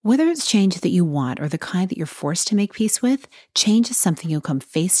Whether it's change that you want or the kind that you're forced to make peace with, change is something you'll come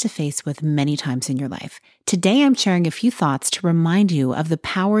face to face with many times in your life. Today, I'm sharing a few thoughts to remind you of the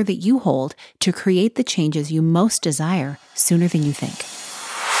power that you hold to create the changes you most desire sooner than you think.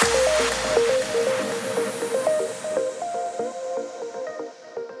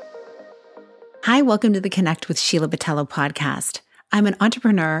 Hi, welcome to the Connect with Sheila Botelho podcast. I'm an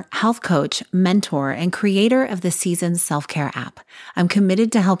entrepreneur, health coach, mentor, and creator of the Seasons Self-Care app. I'm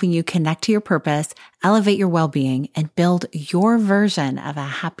committed to helping you connect to your purpose, elevate your well-being, and build your version of a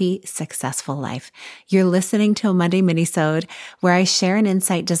happy, successful life. You're listening to a Monday Minisode where I share an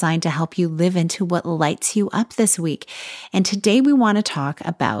insight designed to help you live into what lights you up this week. And today we want to talk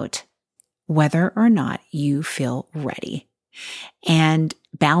about whether or not you feel ready and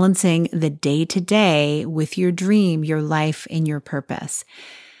balancing the day-to-day with your dream, your life, and your purpose.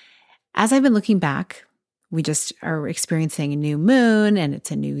 As I've been looking back, we just are experiencing a new moon and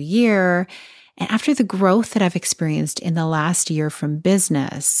it's a new year. And after the growth that I've experienced in the last year from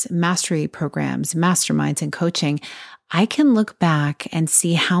business, mastery programs, masterminds, and coaching, I can look back and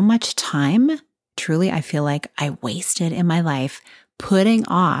see how much time, truly, I feel like I wasted in my life putting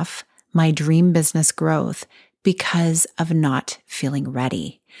off my dream business growth because of not feeling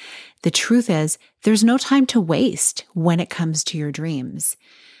ready. The truth is, there's no time to waste when it comes to your dreams.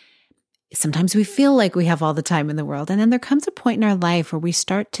 Sometimes we feel like we have all the time in the world, and then there comes a point in our life where we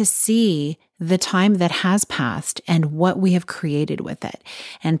start to see the time that has passed and what we have created with it.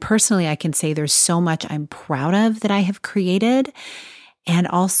 And personally, I can say there's so much I'm proud of that I have created. And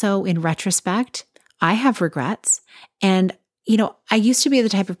also in retrospect, I have regrets. And I used to be the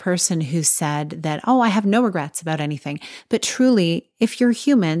type of person who said that, I have no regrets about anything. But truly, if you're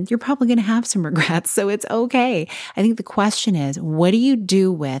human, you're probably going to have some regrets. So it's okay. I think the question is, what do you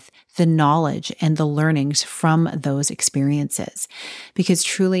do with the knowledge and the learnings from those experiences? Because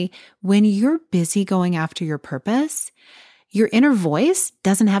truly, when you're busy going after your purpose, your inner voice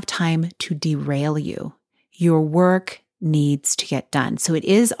doesn't have time to derail you. Your work needs to get done. So it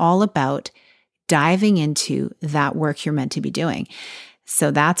is all about diving into that work you're meant to be doing. So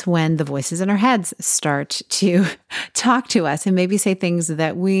that's when the voices in our heads start to talk to us and maybe say things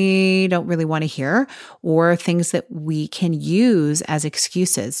that we don't really want to hear or things that we can use as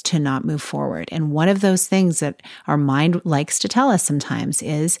excuses to not move forward. And one of those things that our mind likes to tell us sometimes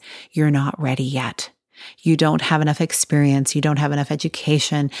is, you're not ready yet. You don't have enough experience. You don't have enough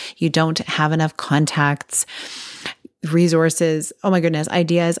education. You don't have enough contacts, resources, oh my goodness,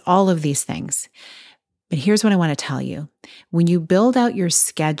 ideas, all of these things. But here's what I want to tell you. When you build out your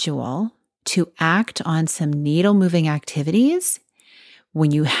schedule to act on some needle-moving activities, when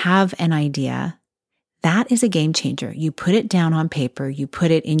you have an idea, that is a game changer. You put it down on paper, you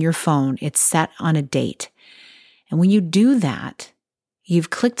put it in your phone, it's set on a date. And when you do that,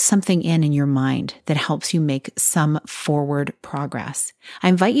 you've clicked something in your mind that helps you make some forward progress. I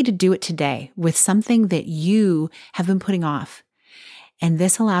invite you to do it today with something that you have been putting off. And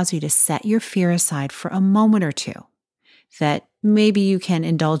this allows you to set your fear aside for a moment or two that maybe you can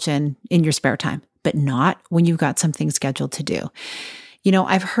indulge in your spare time, but not when you've got something scheduled to do.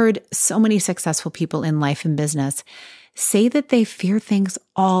 I've heard so many successful people in life and business say that they fear things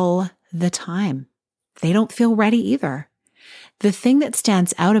all the time. They don't feel ready either. The thing that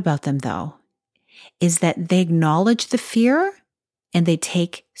stands out about them, though, is that they acknowledge the fear and they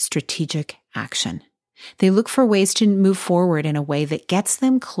take strategic action. They look for ways to move forward in a way that gets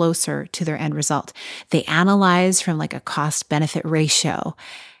them closer to their end result. They analyze from like a cost-benefit ratio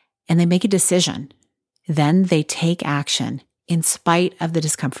and they make a decision. Then they take action in spite of the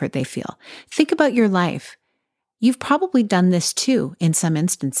discomfort they feel. Think about your life. You've probably done this too in some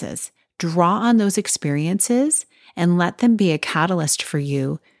instances. Draw on those experiences and let them be a catalyst for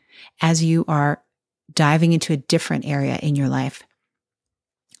you as you are diving into a different area in your life.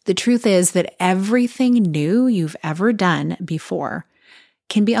 The truth is that everything new you've ever done before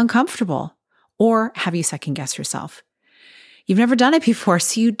can be uncomfortable or have you second guess yourself. You've never done it before,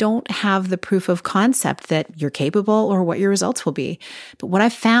 so you don't have the proof of concept that you're capable or what your results will be. But what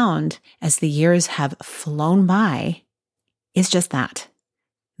I've found as the years have flown by is just that.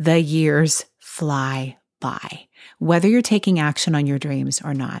 The years fly by, whether you're taking action on your dreams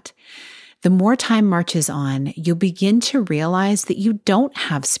or not. The more time marches on, you'll begin to realize that you don't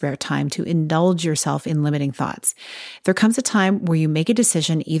have spare time to indulge yourself in limiting thoughts. There comes a time where you make a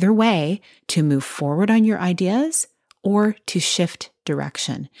decision either way to move forward on your ideas or to shift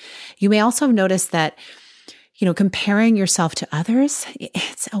direction. You may also have noticed that, comparing yourself to others,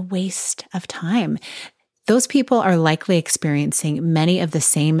 it's a waste of time. Those people are likely experiencing many of the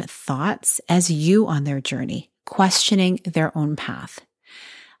same thoughts as you on their journey, questioning their own path.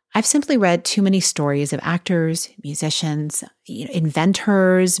 I've simply read too many stories of actors, musicians,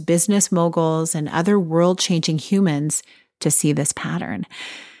 inventors, business moguls, and other world-changing humans to see this pattern.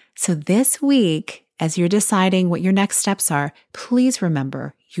 So this week, as you're deciding what your next steps are, please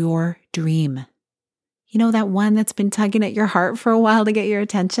remember your dream. You know, that one that's been tugging at your heart for a while to get your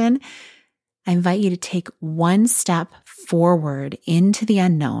attention? I invite you to take one step forward into the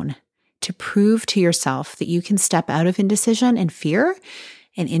unknown to prove to yourself that you can step out of indecision and fear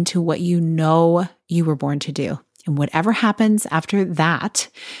and into what you know you were born to do. And whatever happens after that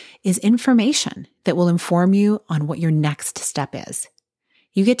is information that will inform you on what your next step is.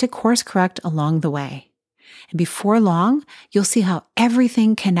 You get to course correct along the way. And before long, you'll see how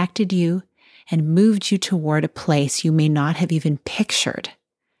everything connected you and moved you toward a place you may not have even pictured,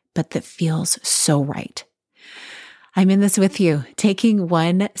 but that feels so right. I'm in this with you, taking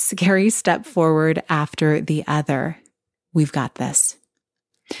one scary step forward after the other. We've got this.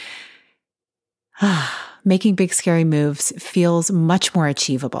 Making big, scary moves feels much more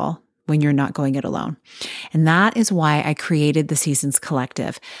achievable when you're not going it alone. And that is why I created the Seasons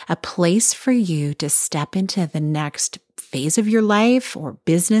Collective, a place for you to step into the next phase of your life or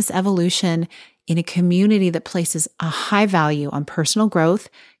business evolution in a community that places a high value on personal growth,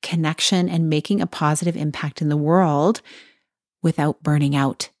 connection, and making a positive impact in the world without burning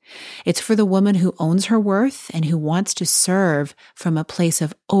out. It's for the woman who owns her worth and who wants to serve from a place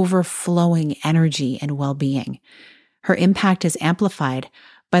of overflowing energy and well-being. Her impact is amplified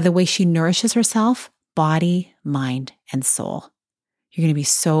by the way she nourishes herself, body, mind, and soul. You're going to be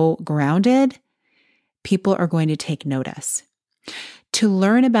so grounded. People are going to take notice. To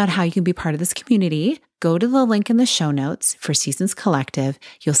learn about how you can be part of this community, go to the link in the show notes for Seasons Collective.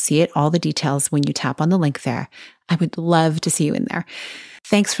 You'll see all the details when you tap on the link there. I would love to see you in there.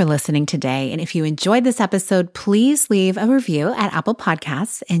 Thanks for listening today. And if you enjoyed this episode, please leave a review at Apple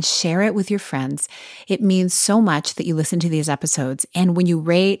Podcasts and share it with your friends. It means so much that you listen to these episodes. And when you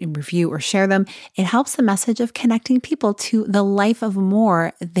rate and review or share them, it helps the message of connecting people to the life of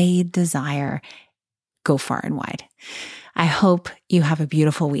more they desire go far and wide. I hope you have a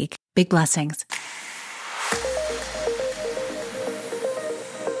beautiful week. Big blessings.